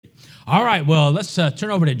All right, well, let's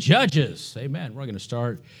turn over to Judges. Amen. We're going to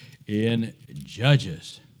start in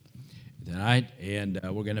Judges tonight, and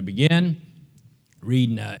we're going to begin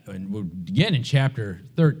reading, and we'll begin in chapter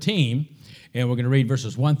 13, and we're going to read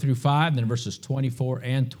verses 1 through 5, then verses 24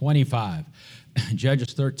 and 25.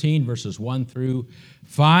 Judges 13, verses 1 through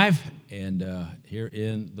 5, and here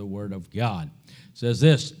in the Word of God. It says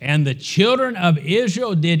this, "And the children of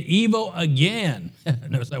Israel did evil again."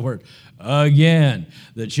 Notice that word, again.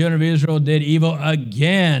 The children of Israel did evil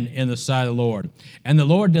again in the sight of the Lord. And the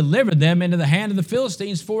Lord delivered them into the hand of the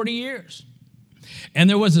Philistines 40 years. And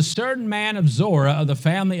there was a certain man of Zorah of the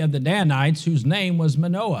family of the Danites, whose name was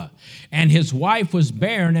Manoah, and his wife was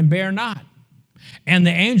barren and bare not. And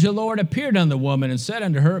the angel of the Lord appeared unto the woman and said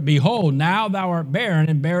unto her, "Behold, now thou art barren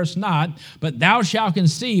and bearest not, but thou shalt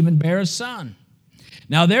conceive and bear a son.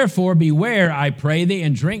 Now therefore beware, I pray thee,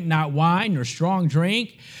 and drink not wine nor strong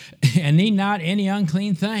drink, and eat not any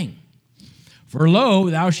unclean thing. For lo,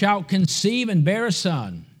 thou shalt conceive and bear a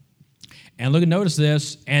son. And notice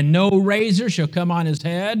this, and no razor shall come on his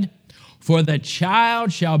head, for the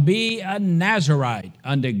child shall be a Nazarite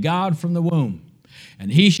unto God from the womb.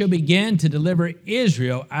 And he shall begin to deliver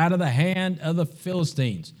Israel out of the hand of the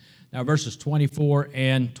Philistines." Now verses 24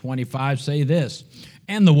 and 25 say this,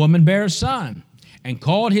 "And the woman bare a son, and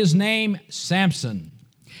called his name Samson.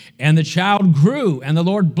 And the child grew, and the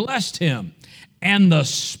Lord blessed him. And the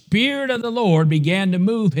Spirit of the Lord began to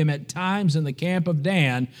move him at times in the camp of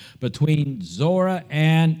Dan, between Zorah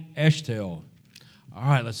and Eshtaol." All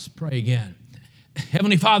right, let's pray again.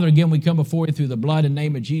 Heavenly Father, again, we come before you through the blood and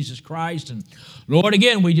name of Jesus Christ. And Lord,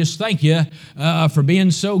 again, we just thank you for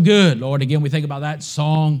being so good. Lord, again, we think about that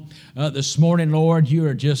song this morning. Lord, you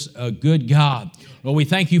are just a good God. Lord, we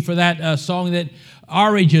thank you for that song that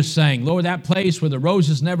Ari just sang. Lord, that place where the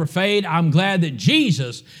roses never fade. I'm glad that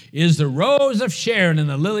Jesus is the rose of Sharon and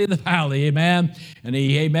the lily of the valley. Amen. And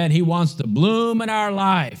he wants to bloom in our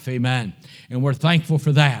life. Amen. And we're thankful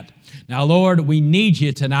for that. Now, Lord, we need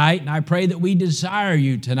you tonight, and I pray that we desire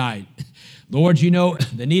you tonight. Lord, you know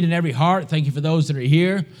the need in every heart. Thank you for those that are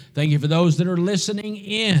here. Thank you for those that are listening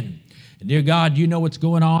in. And dear God, you know what's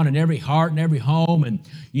going on in every heart and every home, and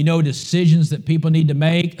you know decisions that people need to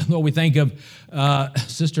make. Lord, we think of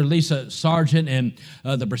Sister Lisa Sargent and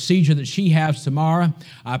the procedure that she has tomorrow.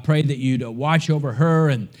 I pray that you'd watch over her,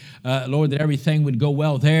 and Lord, that everything would go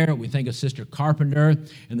well there. We think of Sister Carpenter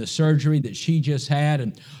and the surgery that she just had,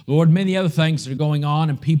 and Lord, many other things that are going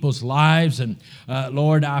on in people's lives. And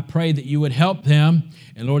Lord, I pray that you would help them,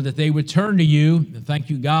 and Lord, that they would turn to you. And thank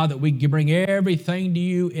you, God, that we can bring everything to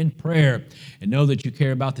you in prayer and know that you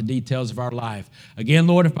care about the details of our life. Again,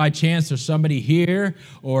 Lord, if by chance there's somebody here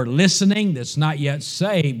or listening that's not yet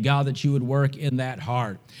saved, God, that you would work in that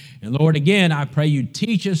heart. And Lord, again, I pray you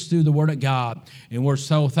teach us through the Word of God. And we're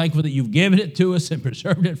so thankful that you've given it to us and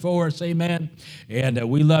preserved it for us. Amen. And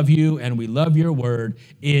we love you and we love your Word.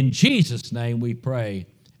 In Jesus' name we pray.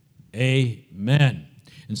 Amen.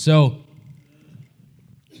 And so,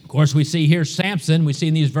 of course, we see here Samson. We see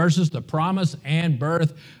in these verses the promise and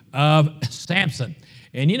birth of Samson.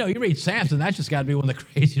 And you know, you read Samson, that's just got to be one of the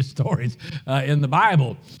craziest stories in the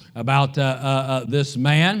Bible about this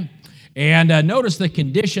man. And notice the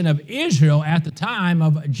condition of Israel at the time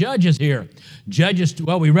of Judges here. Judges,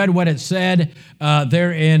 well, we read what it said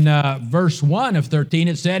there in verse 1 of 13.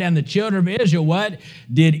 It said, "And the children of Israel," what?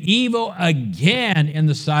 "Did evil again in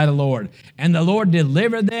the sight of the Lord. And the Lord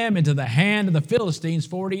delivered them into the hand of the Philistines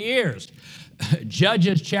 40 years.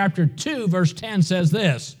 Judges chapter 2, verse 10 says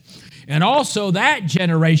this, "And also that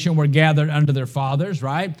generation were gathered unto their fathers,"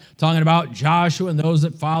 right? Talking about Joshua and those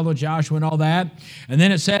that followed Joshua and all that. And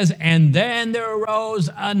then it says, "And then there arose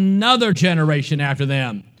another generation after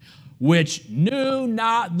them, which knew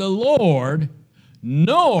not the Lord,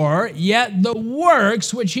 nor yet the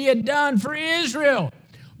works which he had done for Israel."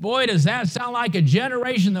 Boy, does that sound like a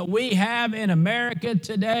generation that we have in America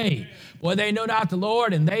today. Boy, they know not the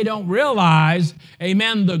Lord, and they don't realize,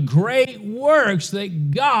 amen, the great works that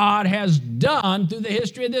God has done through the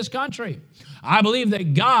history of this country. I believe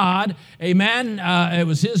that God, amen, it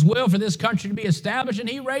was his will for this country to be established, and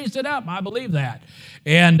he raised it up. I believe that.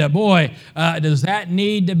 And does that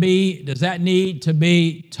need to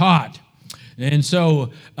be taught? And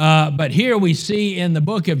so, but here we see in the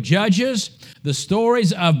book of Judges the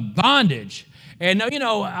stories of bondage. And you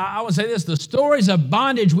know, I would say this, the stories of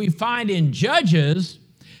bondage we find in Judges,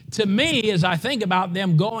 to me, as I think about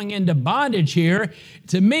them going into bondage here,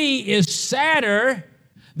 to me is sadder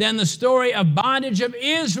than the story of bondage of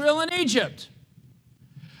Israel in Egypt.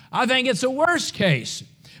 I think it's a worse case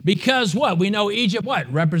because what? We know Egypt,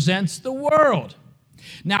 what? Represents the world.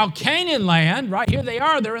 Now, Canaan land, right here they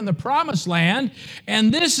are, they're in the promised land,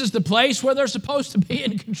 and this is the place where they're supposed to be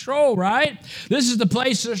in control, right? This is the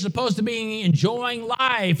place they're supposed to be enjoying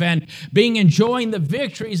life and enjoying the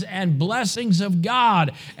victories and blessings of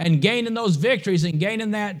God and gaining those victories and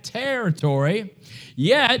gaining that territory.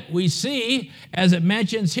 Yet, we see, as it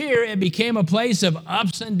mentions here, it became a place of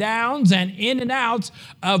ups and downs and in and outs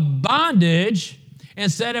of bondage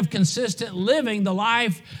instead of consistent living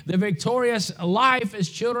the victorious life as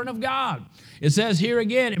children of God. It says here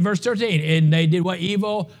again in verse 13, and they did what?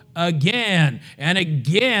 Evil again. And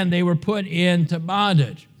again they were put into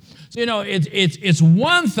bondage. So, it's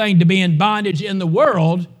one thing to be in bondage in the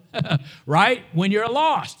world, right, when you're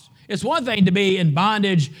lost. It's one thing to be in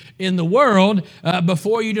bondage in the world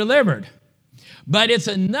before you're delivered. But it's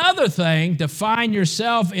another thing to find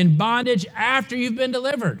yourself in bondage after you've been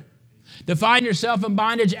delivered. To find yourself in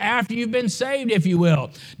bondage after you've been saved, if you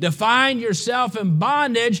will. To find yourself in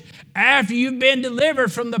bondage after you've been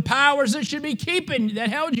delivered from the powers that should be that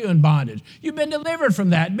held you in bondage. You've been delivered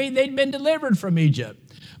from that. They'd been delivered from Egypt.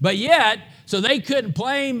 But yet, so they couldn't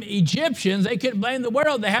blame Egyptians. They couldn't blame the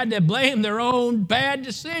world. They had to blame their own bad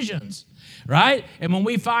decisions. Right? And when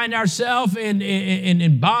we find ourselves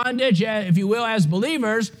in bondage, if you will, as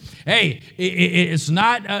believers, hey, it's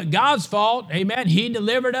not God's fault. Amen. He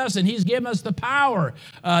delivered us and he's given us the power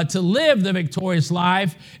to live the victorious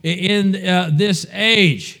life in this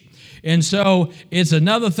age. And so it's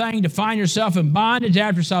another thing to find yourself in bondage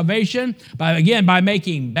after salvation by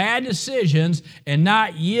making bad decisions and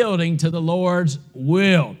not yielding to the Lord's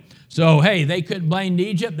will. So, hey, they couldn't blame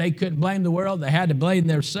Egypt. They couldn't blame the world. They had to blame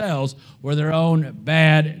themselves for their own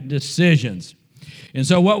bad decisions. And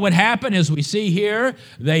so what would happen is we see here,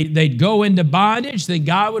 they'd go into bondage, then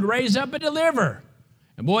God would raise up a deliverer.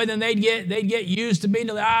 And boy, then they'd get used to being,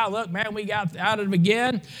 look, man, we got out of it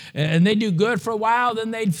again. And they'd do good for a while,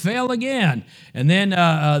 then they'd fail again. And then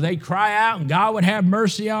they'd cry out, and God would have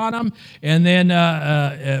mercy on them. And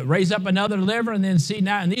then raise up another deliverer. And then see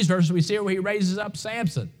now in these verses, we see where he raises up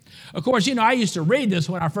Samson. Of course, I used to read this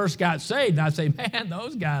when I first got saved, and I'd say, man,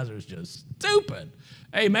 those guys are just stupid.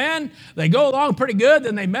 Amen. They go along pretty good,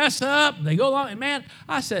 then they mess up. They go along, and man,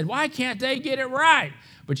 I said, why can't they get it right?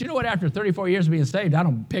 But you know what? After 34 years of being saved, I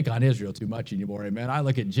don't pick on Israel too much anymore, amen. I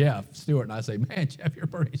look at Jeff Stewart, and I say, man, Jeff, you're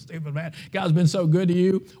pretty stupid, man. God's been so good to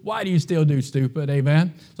you. Why do you still do stupid,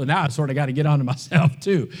 amen? So now I sort of got to get on to myself,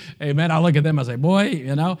 too, amen. I look at them, I say, boy,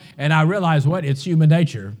 and I realize what? It's human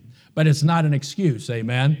nature. But it's not an excuse,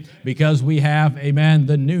 amen, because we have, amen,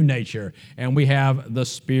 the new nature, and we have the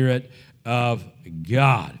Spirit of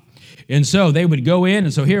God. And so they would go in,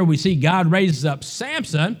 and so here we see God raises up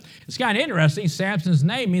Samson. It's kind of interesting. Samson's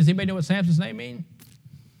name means, anybody know what Samson's name means?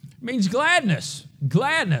 It means gladness,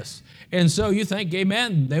 gladness. And so you think,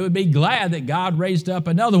 amen, they would be glad that God raised up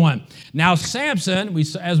another one. Now Samson,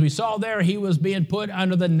 as we saw there, he was being put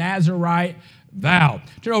under the Nazarite vow.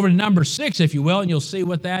 Turn over to number 6, if you will, and you'll see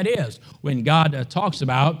what that is when God talks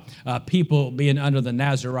about people being under the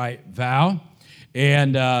Nazarite vow.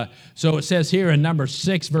 And so it says here in number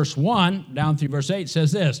 6, verse 1, down through verse 8, it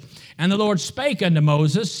says this, and the Lord spake unto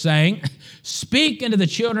Moses, saying, speak unto the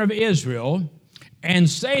children of Israel, and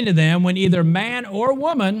say to them, when either man or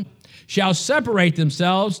woman shall separate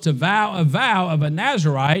themselves to vow a vow of a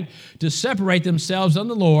Nazarite, to separate themselves unto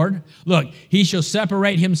the Lord. Look, he shall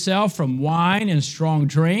separate himself from wine and strong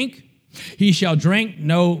drink. He shall drink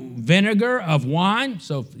no vinegar of wine.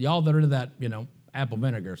 So y'all that are into that, apple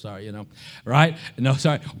vinegar, right? No,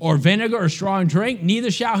 sorry. Or vinegar or strong drink.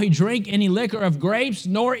 Neither shall he drink any liquor of grapes,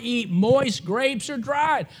 nor eat moist grapes or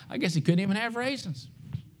dried. I guess he couldn't even have raisins.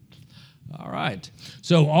 All right.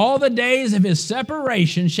 So all the days of his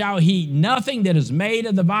separation shall he eat nothing that is made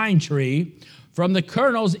of the vine tree, from the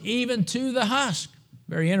kernels even to the husk.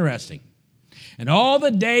 Very interesting. And all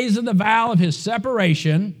the days of the vow of his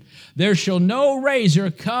separation, there shall no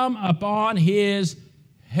razor come upon his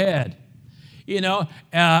head. That's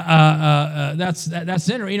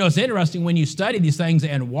interesting. It's interesting when you study these things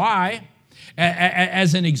and why.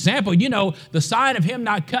 As an example, the sign of him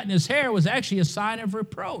not cutting his hair was actually a sign of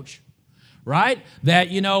reproach. Right? That,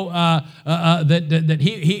 that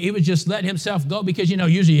he would just let himself go because,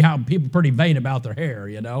 usually how people are pretty vain about their hair,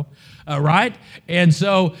 right? And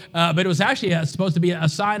so, but it was actually supposed to be a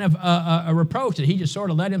sign of a reproach that he just sort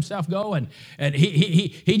of let himself go and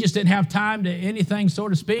he just didn't have time to anything, so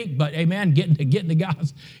to speak, but amen, getting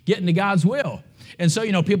to God's will. And so,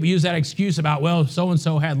 people use that excuse about, well,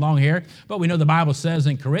 so-and-so had long hair. But we know the Bible says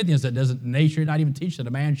in Corinthians that nature not even teach that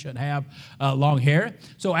a man shouldn't have long hair.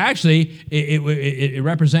 So actually, it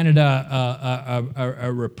represented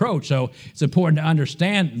a reproach. So it's important to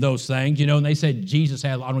understand those things. And they said Jesus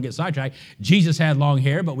had, I don't get sidetracked, Jesus had long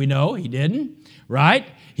hair, but we know he didn't, right?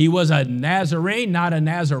 He was a Nazarene, not a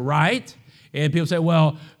Nazarite. And people say,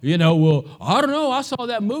 well, I don't know. I saw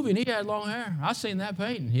that movie and he had long hair. I seen that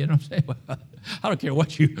painting. You know what I'm saying? Well, I don't care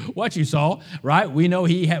what you saw, right? We know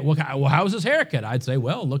he had, well, how was his hair cut? I'd say,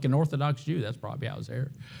 well, look, an Orthodox Jew, that's probably how his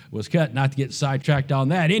hair was cut. Not to get sidetracked on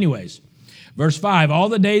that. Anyways, verse 5, all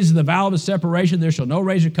the days of the vow of his separation, there shall no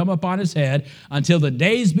razor come upon his head until the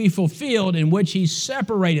days be fulfilled in which he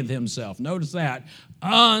separated himself. Notice that,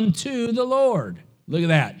 unto the Lord. Look at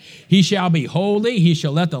that. He shall be holy. He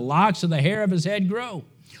shall let the locks of the hair of his head grow.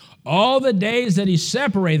 All the days that he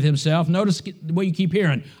separated himself, notice what you keep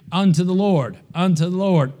hearing, unto the Lord, unto the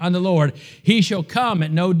Lord, unto the Lord. He shall come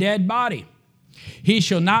at no dead body. He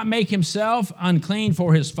shall not make himself unclean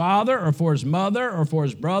for his father or for his mother or for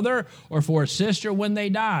his brother or for his sister when they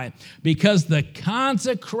die, because the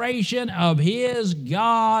consecration of his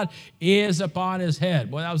God is upon his head.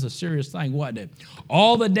 Boy, that was a serious thing, wasn't it?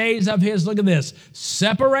 All the days of his, look at this,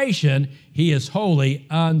 separation, he is holy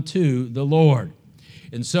unto the Lord.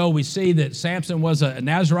 And so we see that Samson was a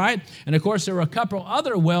Nazarite. And, of course, there were a couple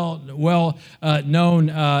other well-known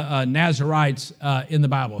Nazarites in the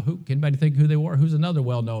Bible. Can anybody think who they were? Who's another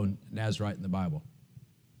well-known Nazarite in the Bible?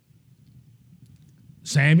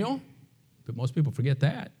 Samuel. But most people forget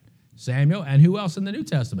that. Samuel. And who else in the New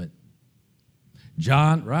Testament?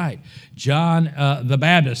 John, right. John the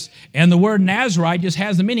Baptist. And the word Nazarite just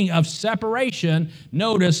has the meaning of separation,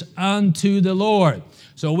 notice, unto the Lord.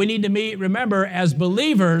 So we need to remember, as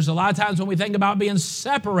believers, a lot of times when we think about being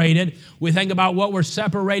separated, we think about what we're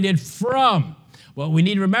separated from. Well, we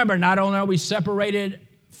need to remember, not only are we separated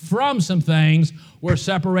from some things, we're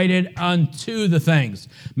separated unto the things.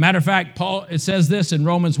 Matter of fact, Paul, it says this in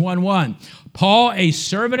Romans 1:1. Paul, a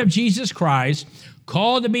servant of Jesus Christ,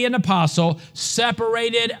 called to be an apostle,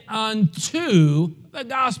 separated unto the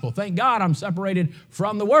gospel. Thank God I'm separated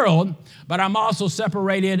from the world, but I'm also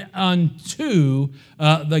separated unto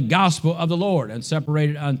the gospel of the Lord and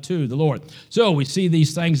separated unto the Lord. So we see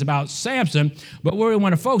these things about Samson, but where we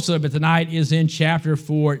want to focus a little bit tonight is in chapter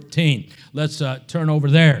 14. Let's turn over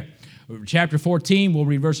there. Chapter 14, we'll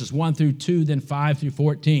read verses 1 through 2, then 5 through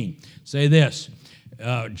 14. Say this,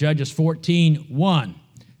 Judges 14:1.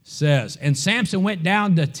 Says, and Samson went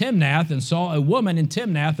down to Timnath and saw a woman in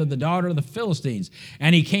Timnath of the daughter of the Philistines.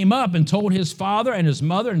 And he came up and told his father and his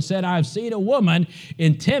mother and said, I have seen a woman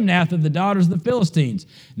in Timnath of the daughters of the Philistines.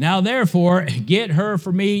 Now therefore get her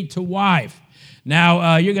for me to wife.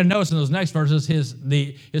 Now you're going to notice in those next verses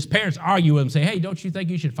his parents argue with him, say, hey, don't you think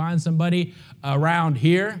you should find somebody around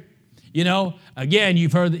here? Again,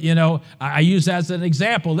 you've heard that, I use that as an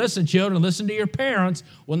example. Listen, children, listen to your parents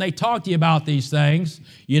when they talk to you about these things.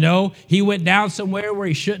 He went down somewhere where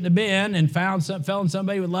he shouldn't have been and fell in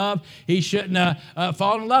somebody with love he shouldn't have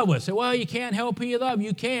fallen in love with. So, well, you can't help who you love.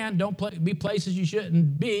 You can. Don't be places you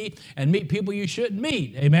shouldn't be and meet people you shouldn't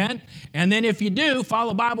meet. Amen? And then if you do,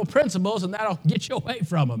 follow Bible principles, and that'll get you away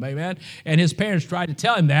from them. Amen? And his parents tried to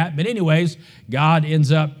tell him that. But anyways, God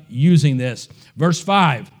ends up using this. Verse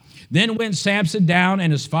 5. Then went Samson down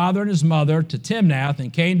and his father and his mother to Timnath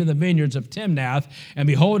and came to the vineyards of Timnath, and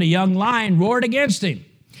behold, a young lion roared against him.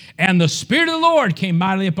 And the Spirit of the Lord came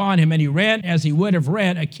mightily upon him, and he ran as he would have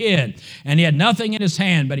ran a kid. And he had nothing in his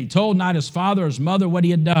hand, but he told not his father or his mother what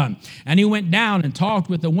he had done. And he went down and talked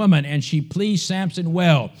with the woman, and she pleased Samson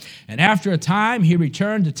well. And after a time he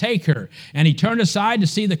returned to take her. And he turned aside to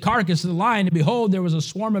see the carcass of the lion, and behold, there was a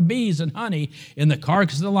swarm of bees and honey in the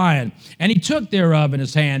carcass of the lion. And he took thereof in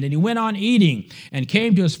his hand, and he went on eating, and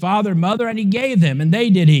came to his father and mother, and he gave them, and they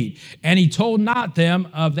did eat. And he told not them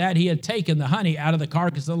of that he had taken the honey out of the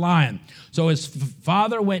carcass of the lion. So his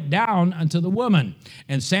father went down unto the woman,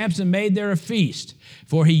 and Samson made there a feast,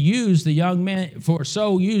 for so used the young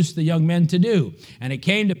men to do. And it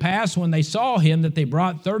came to pass when they saw him that they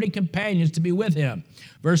brought 30 companions to be with him.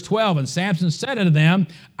 Verse 12, and Samson said unto them,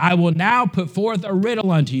 I will now put forth a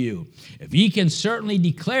riddle unto you. If ye can certainly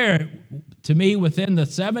declare it to me within the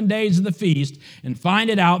 7 days of the feast, and find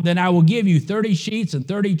it out, then I will give you 30 sheets and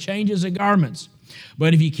 30 changes of garments.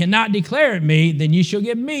 But if ye cannot declare it me, then ye shall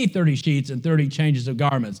give me 30 sheets and 30 changes of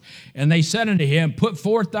garments. And they said unto him, put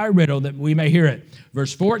forth thy riddle, that we may hear it.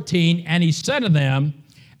 Verse 14, and he said unto them,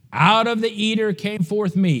 out of the eater came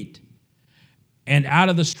forth meat, and out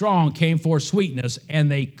of the strong came forth sweetness,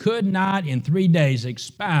 and they could not in 3 days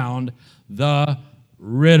expound the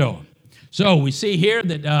riddle. So we see here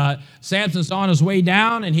that Samson's on his way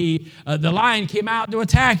down, and the lion came out to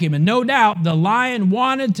attack him. And no doubt the lion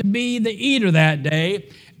wanted to be the eater that day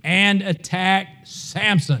and attack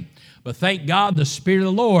Samson. But thank God the Spirit of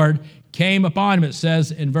the Lord came upon him. It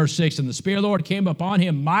says in verse 6, and the Spirit of the Lord came upon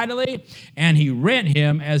him mightily, and he rent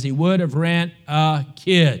him as he would have rent a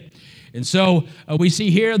kid. And so we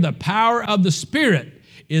see here the power of the Spirit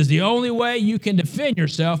is the only way you can defend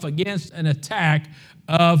yourself against an attack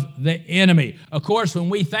of the enemy. Of course, when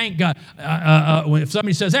we think, if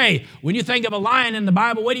somebody says, hey, when you think of a lion in the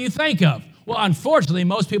Bible, what do you think of? Well, unfortunately,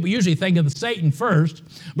 most people usually think of Satan first.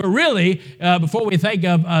 But really, before we think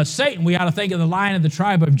of Satan, we ought to think of the Lion of the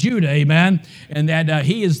tribe of Judah, amen, and that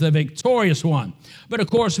he is the victorious one. But of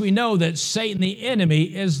course, we know that Satan, the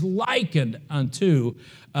enemy, is likened unto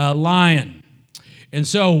a lion. And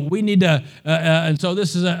so we need to, and so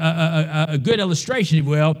this is a good illustration, if you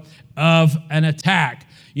will, of an attack.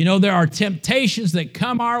 You know, there are temptations that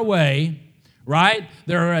come our way, right?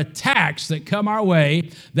 There are attacks that come our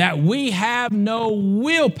way that we have no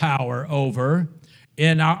willpower over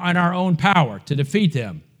in our own power to defeat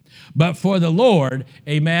them. But for the Lord,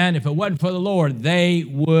 amen, if it wasn't for the Lord, they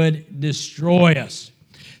would destroy us.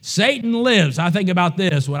 Satan lives. I think about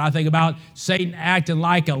this. When I think about Satan acting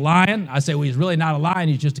like a lion, I say, well, he's really not a lion.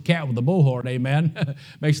 He's just a cat with a bullhorn, amen.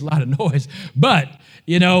 Makes a lot of noise. But,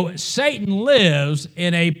 you know, Satan lives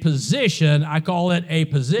in a position, I call it a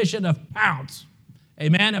position of pounce.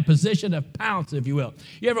 Amen, a position of pounce, if you will.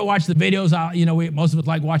 You ever watch the videos? You know, most of us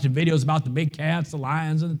like watching videos about the big cats, the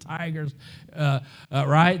lions, and the tigers,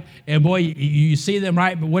 right? And boy, you see them,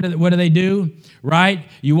 right? But what do they do, right?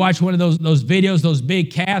 You watch one of those videos, those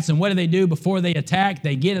big cats, and what do they do before they attack?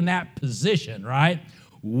 They get in that position, right?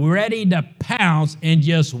 Ready to pounce and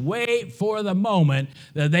just wait for the moment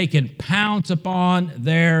that they can pounce upon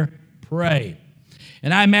their prey.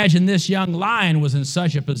 And I imagine this young lion was in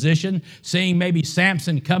such a position, seeing maybe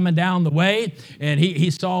Samson coming down the way, and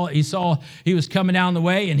he was coming down the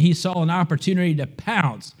way, and he saw an opportunity to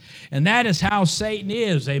pounce. And that is how Satan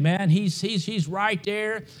is, amen. He's right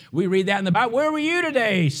there. We read that in the Bible. Where were you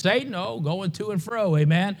today, Satan? Oh, going to and fro,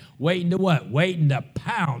 amen. Waiting to what? Waiting to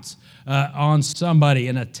pounce on somebody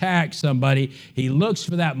and attack somebody. He looks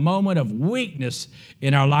for that moment of weakness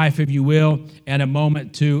in our life, if you will, and a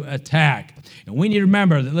moment to attack. And we need to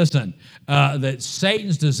remember that, listen, that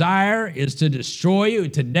Satan's desire is to destroy you.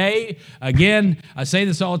 Today, again, I say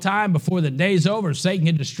this all the time, before the day's over, Satan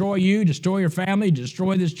can destroy you, destroy your family,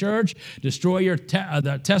 destroy this church, destroy your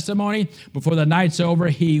the testimony. Before the night's over,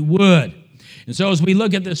 he would. And so as we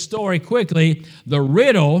look at this story quickly, the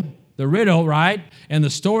riddle, right, and the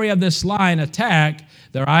story of this lion attack,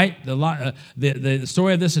 the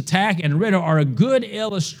story of this attack and riddle are a good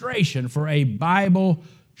illustration for a Bible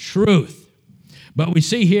truth. But we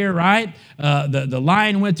see here, right, the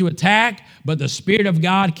lion went to attack, but the Spirit of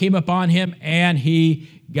God came upon him, and he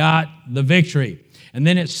got the victory. And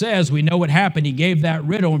then it says, we know what happened. He gave that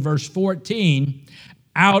riddle in verse 14,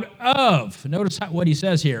 notice what he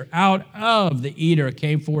says here, out of the eater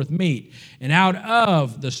came forth meat, and out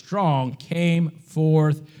of the strong came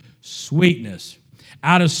forth sweetness.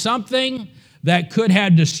 Out of something that could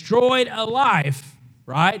have destroyed a life,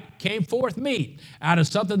 right, came forth meat. Out of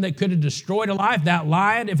something that could have destroyed a life, that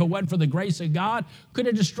lion, if it wasn't for the grace of God, could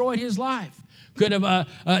have destroyed his life. Could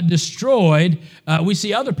have destroyed. We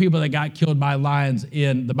see other people that got killed by lions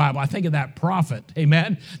in the Bible. I think of that prophet,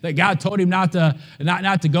 amen, that God told him not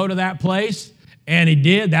to go to that place, and he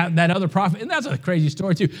did. That other prophet, and that's a crazy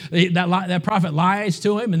story too. That prophet lies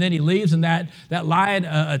to him, and then he leaves, and that lion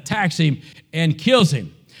attacks him and kills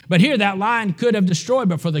him. But here, that lion could have destroyed,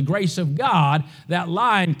 but for the grace of God, that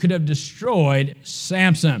lion could have destroyed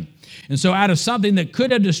Samson. And so out of something that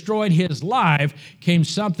could have destroyed his life came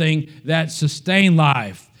something that sustained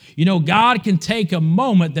life. You know, God can take a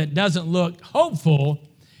moment that doesn't look hopeful,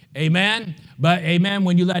 amen, but amen,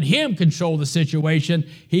 when you let him control the situation,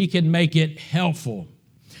 he can make it helpful.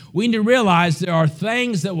 We need to realize there are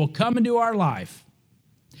things that will come into our life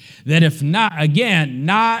that if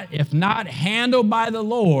not handled by the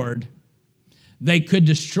Lord, they could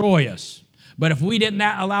destroy us. But if we did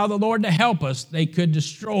not allow the Lord to help us, they could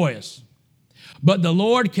destroy us. But the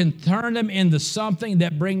Lord can turn them into something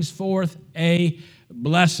that brings forth a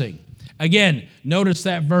blessing. Again, notice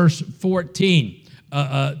that verse 14,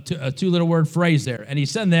 a two-little word phrase there. And he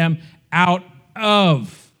sent them out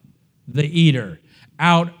of the eater,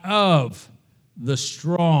 out of the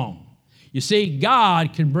strong. You see,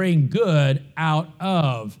 God can bring good out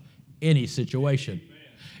of any situation.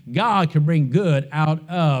 God can bring good out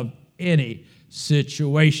of any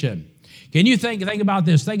situation. Can you think about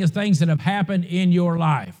this? Think of things that have happened in your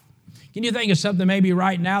life. Can you think of something maybe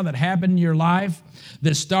right now that happened in your life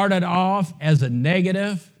that started off as a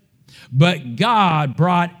negative, but God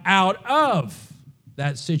brought out of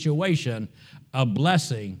that situation a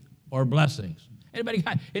blessing or blessings? Anybody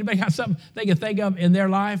got something they can think of in their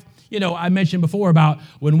life? You know, I mentioned before about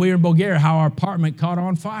when we were in Bulgaria, how our apartment caught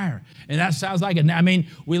on fire. And that sounds like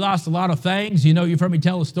we lost a lot of things. You know, you've heard me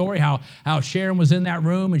tell the story how Sharon was in that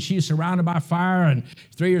room and she's surrounded by fire. And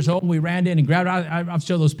 3 years old, we ran in and grabbed her. I'll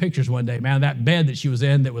show those pictures one day, man. That bed that she was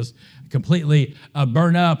in that was completely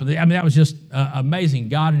burned up. That was just amazing.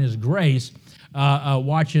 God in His grace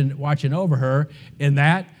watching over her in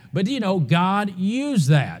that. But, you know, God used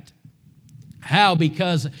that. How?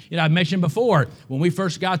 Because, I mentioned before, when we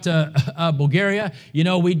first got to Bulgaria,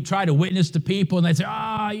 we'd try to witness to people, and they'd say,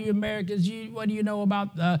 you Americans, what do you know about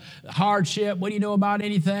hardship? What do you know about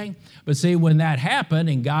anything? But see, when that happened,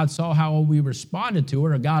 and God saw how we responded to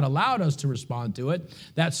it, or God allowed us to respond to it,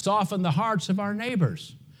 that softened the hearts of our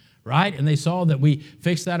neighbors. Right? And they saw that we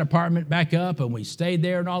fixed that apartment back up and we stayed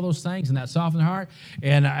there and all those things, and that softened the heart.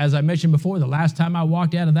 And as I mentioned before, the last time I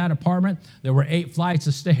walked out of that apartment, there were 8 flights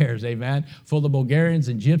of stairs, amen, full of Bulgarians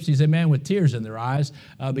and gypsies, amen, with tears in their eyes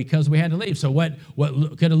because we had to leave. So what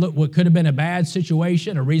could have been a bad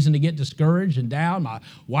situation, a reason to get discouraged and down. My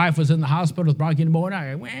wife was in the hospital with bronchitis.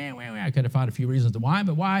 I could have found a few reasons to whine,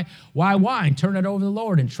 but why whine? Turn it over to the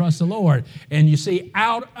Lord and trust the Lord. And you see,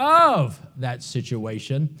 out of that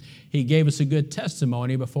situation, He gave us a good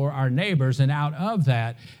testimony before our neighbors, and out of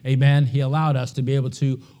that, amen, He allowed us to be able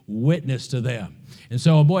to witness to them. And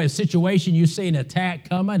so, boy, a situation, you see an attack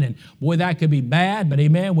coming, and boy, that could be bad, but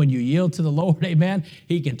amen, when you yield to the Lord, amen,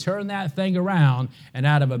 He can turn that thing around, and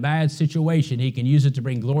out of a bad situation, He can use it to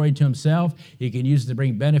bring glory to Himself, He can use it to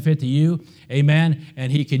bring benefit to you, amen,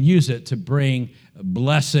 and He can use it to bring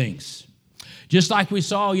blessings. Just like we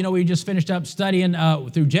saw, we just finished up studying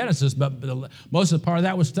through Genesis, but most of the part of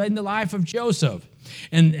that was studying the life of Joseph.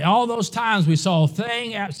 And all those times we saw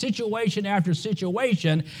situation after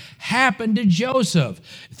situation happen to Joseph.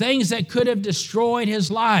 Things that could have destroyed his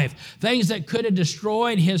life. Things that could have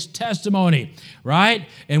destroyed his testimony, right?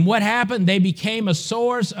 And what happened? They became a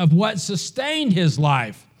source of what sustained his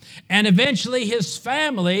life. And eventually his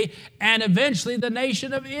family, and eventually the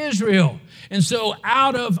nation of Israel. And so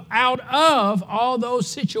out of all those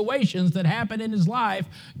situations that happened in his life,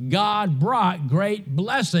 God brought great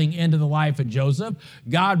blessing into the life of Joseph.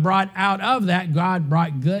 God brought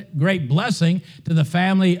great blessing to the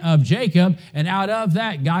family of Jacob. And out of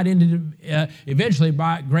that, God eventually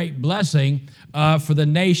brought great blessing for the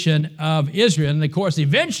nation of Israel. And of course,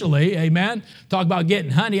 eventually, amen, talk about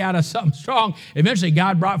getting honey out of something strong, eventually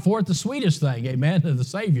God brought forth the sweetest thing, amen, the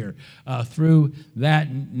Savior through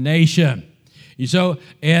that nation. So,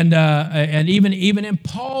 and even in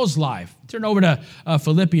Paul's life, turn over to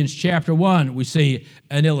Philippians chapter 1, we see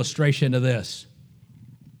an illustration of this.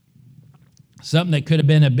 Something that could have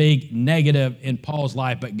been a big negative in Paul's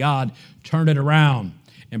life, but God turned it around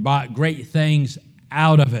and brought great things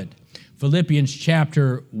out of it. Philippians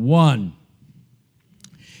chapter 1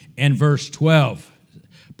 and verse 12.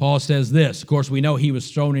 Paul says this. Of course, we know he was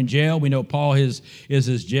thrown in jail. We know Philippians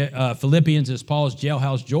is Paul's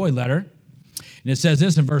jailhouse joy letter. And it says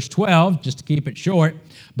this in verse 12, just to keep it short.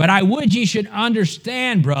 But I would ye should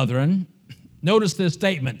understand, brethren, notice this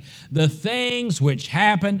statement, the things which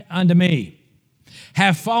happened unto me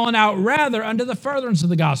have fallen out rather unto the furtherance of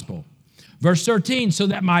the gospel. Verse 13, so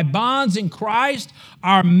that my bonds in Christ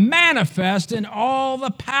are manifest in all the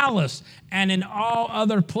palace and in all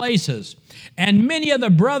other places. And many of the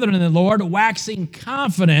brethren in the Lord, waxing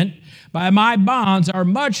confident by my bonds, are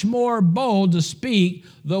much more bold to speak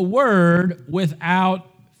the word without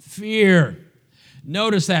fear.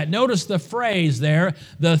 Notice that. Notice the phrase there,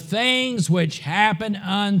 the things which happen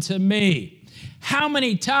unto me. How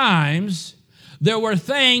many times there were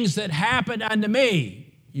things that happened unto me?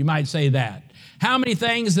 You might say that. How many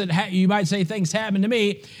things that you might say things happened to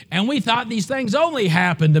me, and we thought these things only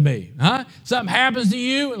happened to me, huh? Something happens to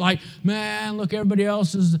you, like, man, look, everybody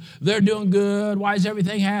else they're doing good. Why does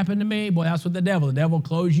everything happen to me? Boy, that's what the devil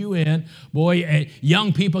closes you in. Boy,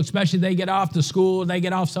 young people, especially, they get off to school, they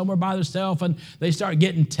get off somewhere by themselves, and they start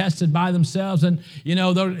getting tested by themselves, and,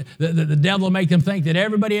 the devil will make them think that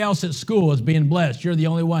everybody else at school is being blessed. You're the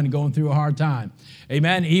only one going through a hard time.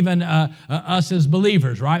 Amen. Even us as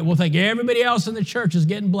believers, right? We'll think everybody else in the church is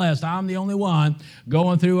getting blessed. I'm the only one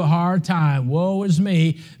going through a hard time. Woe is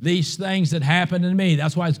me. These things that happen to me.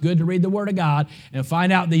 That's why it's good to read the Word of God and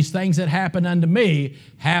find out these things that happen unto me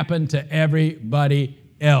happen to everybody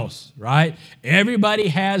else, right? Everybody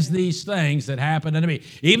has these things that happen unto me.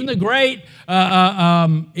 Even the great,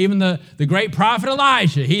 the great prophet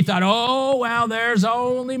Elijah, he thought, oh, well, there's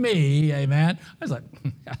only me, amen. I was like,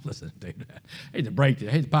 listen, dude, I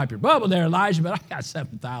hate to pop your bubble there, Elijah, but I got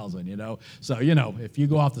 7,000, So, if you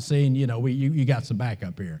go off the scene, you got some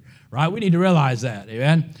backup here, right? We need to realize that,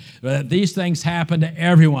 amen. But these things happen to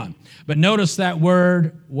everyone. But notice that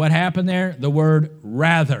word, what happened there? The word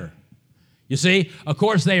rather. You see, of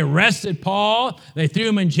course, they arrested Paul. They threw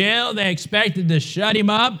him in jail. They expected to shut him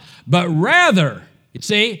up. But rather,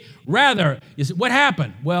 what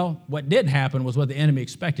happened? Well, what didn't happen was what the enemy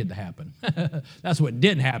expected to happen. That's what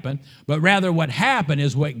didn't happen. But rather, what happened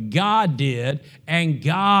is what God did and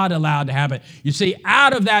God allowed to happen. You see,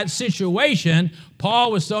 out of that situation,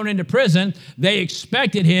 Paul was thrown into prison. They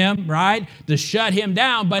expected him, right, to shut him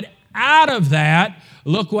down. But out of that,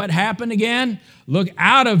 look what happened again. Look,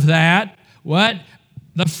 out of that, what?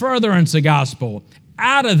 The furtherance of the gospel.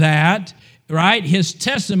 Out of that, right, his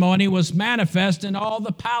testimony was manifest in all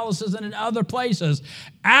the palaces and in other places.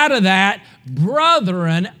 Out of that,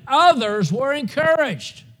 brethren, others were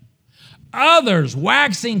encouraged. Others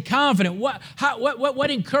waxing confident. What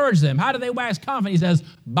encouraged them? How did they wax confident? He says,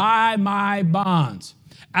 by my bonds.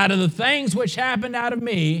 Out of the things which happened out of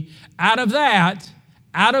me, out of that,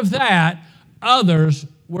 others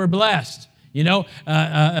were blessed.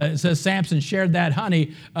 It says Samson shared that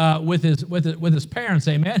honey with his parents.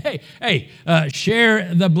 Amen. Hey,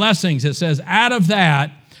 share the blessings. It says, out of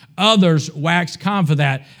that, others waxed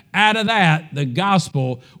confident. Out of that, the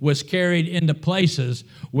gospel was carried into places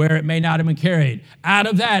where it may not have been carried. Out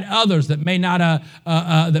of that, others that may not,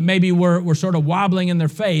 that maybe were sort of wobbling in their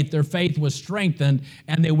faith was strengthened,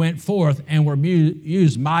 and they went forth and were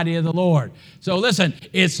used mighty of the Lord. So listen,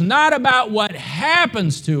 it's not about what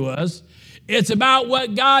happens to us. It's about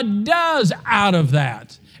what God does out of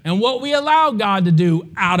that and what we allow God to do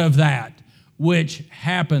out of that, which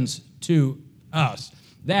happens to us.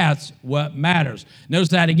 That's what matters. Notice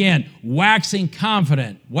that again, waxing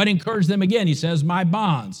confident. What encouraged them again? He says, my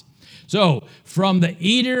bonds. So from the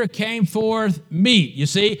eater came forth meat. You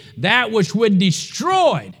see, that which would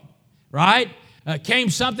destroy, right, came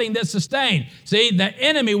something that sustained. See, the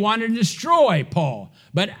enemy wanted to destroy Paul.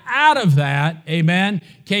 But out of that, amen,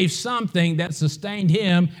 came something that sustained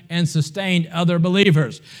him and sustained other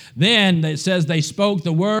believers. Then it says they spoke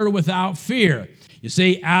the word without fear. You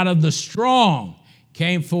see, out of the strong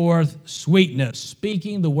came forth sweetness,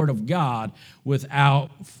 speaking the word of God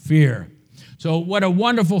without fear. So what a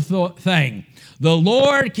wonderful thing. The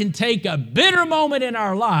Lord can take a bitter moment in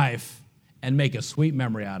our life and make a sweet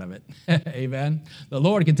memory out of it. Amen. The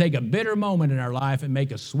Lord can take a bitter moment in our life and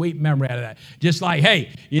make a sweet memory out of that. Just like,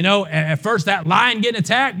 hey, at first that lion getting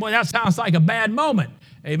attacked, boy, that sounds like a bad moment.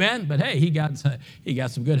 Amen. But hey, he got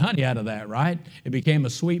some good honey out of that, right? It became a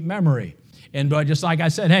sweet memory. And just like I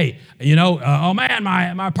said, hey, oh man,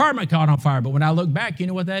 my apartment caught on fire. But when I look back, you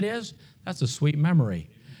know what that is? That's a sweet memory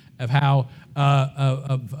of how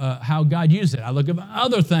God used it. I look at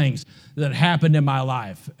other things that happened in my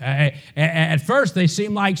life. At first, they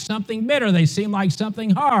seem like something bitter. They seem like something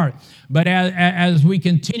hard. But as we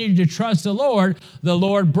continue to trust the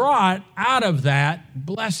Lord brought out of that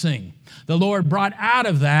blessing. The Lord brought out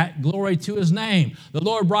of that glory to his name. The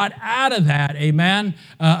Lord brought out of that, amen,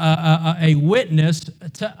 a witness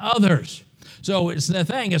to others. So it's the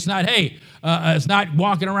thing. It's not, hey, it's not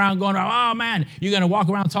walking around going, oh, man, you're going to walk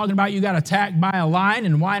around talking about you got attacked by a lion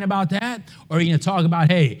and whine about that? Or are you going to talk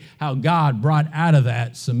about, hey, how God brought out of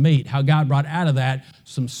that some meat, how God brought out of that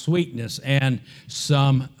some sweetness and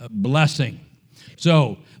some blessing?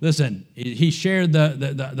 So, listen, he shared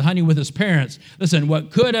the honey with his parents. Listen,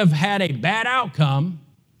 what could have had a bad outcome,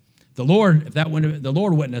 the Lord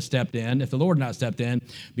wouldn't have stepped in, if the Lord had not stepped in,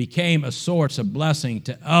 became a source of blessing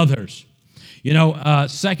to others. 2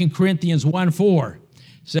 Corinthians 1:4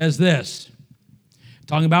 says this,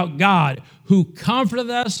 talking about God, who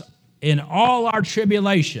comforteth us in all our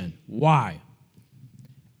tribulation. Why?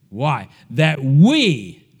 That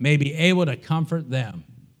we may be able to comfort them.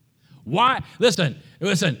 Why? Listen,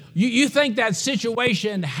 you think that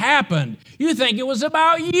situation happened. You think it was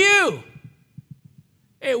about you.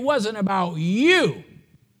 It wasn't about you.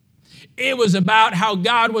 It was about how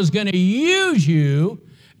God was going to use you,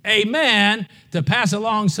 amen, to pass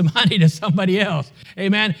along some honey to somebody else.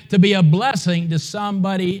 Amen, to be a blessing to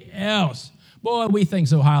somebody else. Boy, we think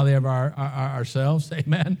so highly of ourselves,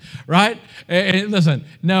 amen, right? And listen,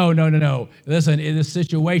 no. Listen, in this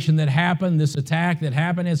situation that happened, this attack that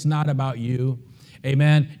happened, it's not about you.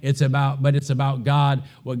 Amen. It's about God,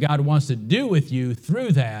 what God wants to do with you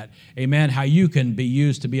through that. Amen. How you can be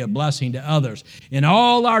used to be a blessing to others. In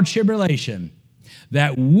all our tribulation,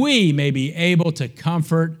 that we may be able to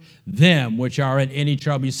comfort them which are in any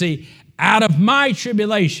trouble. You see, out of my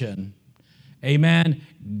tribulation, amen,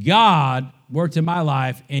 God worked in my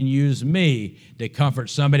life and used me to comfort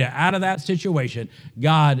somebody. Out of that situation,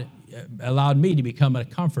 God allowed me to become a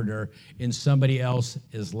comforter in somebody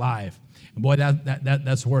else's life. And boy,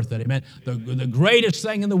 that's worth it, amen. The greatest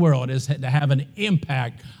thing in the world is to have an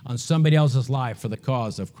impact on somebody else's life for the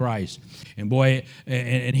cause of Christ. And boy,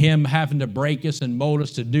 and him having to break us and mold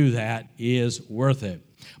us to do that is worth it.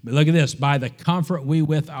 But look at this, by the comfort we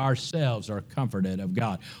with ourselves are comforted of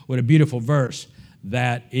God. What a beautiful verse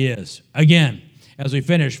that is. Again, as we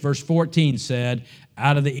finish, verse 14 said,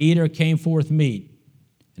 out of the eater came forth meat,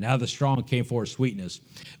 and out of the strong came forth sweetness.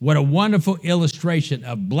 What a wonderful illustration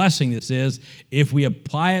of blessing this is if we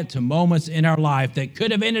apply it to moments in our life that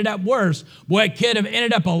could have ended up worse. Boy, it could have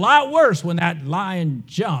ended up a lot worse when that lion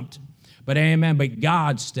jumped. But amen, but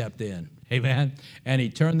God stepped in. Amen. And he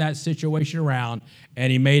turned that situation around,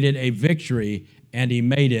 and he made it a victory, and he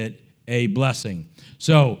made it a blessing.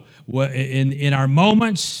 So in our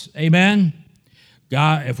moments, amen,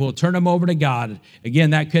 God, if we'll turn them over to God,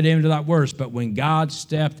 again, that could end a lot worse, but when God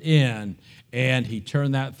stepped in and he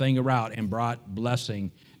turned that thing around and brought blessing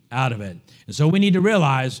out of it. And so we need to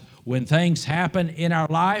realize when things happen in our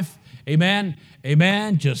life, amen,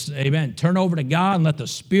 just, amen, turn over to God and let the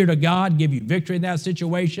Spirit of God give you victory in that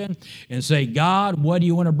situation and say, God, what do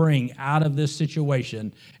you want to bring out of this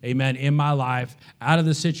situation, amen, in my life, out of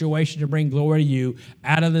this situation to bring glory to you,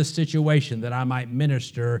 out of this situation that I might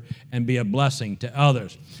minister and be a blessing to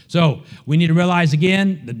others. So we need to realize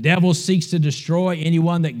again, the devil seeks to destroy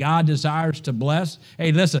anyone that God desires to bless.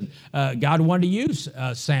 Hey, listen, God wanted to use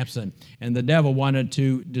Samson, and the devil wanted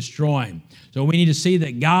to destroy him. So we need to see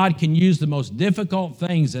that God can use the most difficult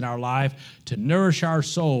things in our life to nourish our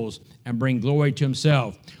souls and bring glory to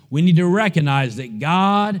himself. We need to recognize that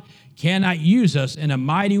God cannot use us in a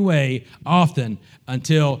mighty way often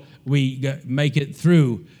until we make it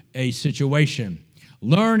through a situation.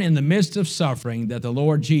 Learn in the midst of suffering that the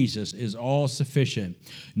Lord Jesus is all sufficient.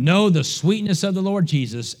 Know the sweetness of the Lord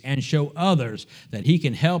Jesus and show others that he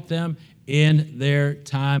can help them in their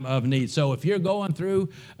time of need. So if you're going through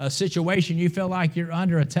a situation, you feel like you're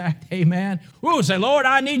under attack, amen, say, Lord,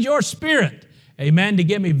 I need your Spirit, amen, to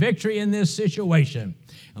give me victory in this situation.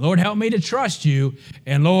 And Lord, help me to trust you,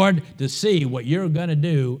 and Lord, to see what you're going to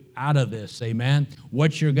do out of this, amen,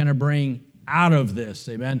 what you're going to bring out of this,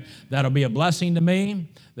 amen. That'll be a blessing to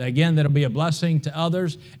me, that'll be a blessing to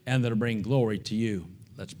others, and that'll bring glory to you.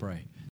 Let's pray.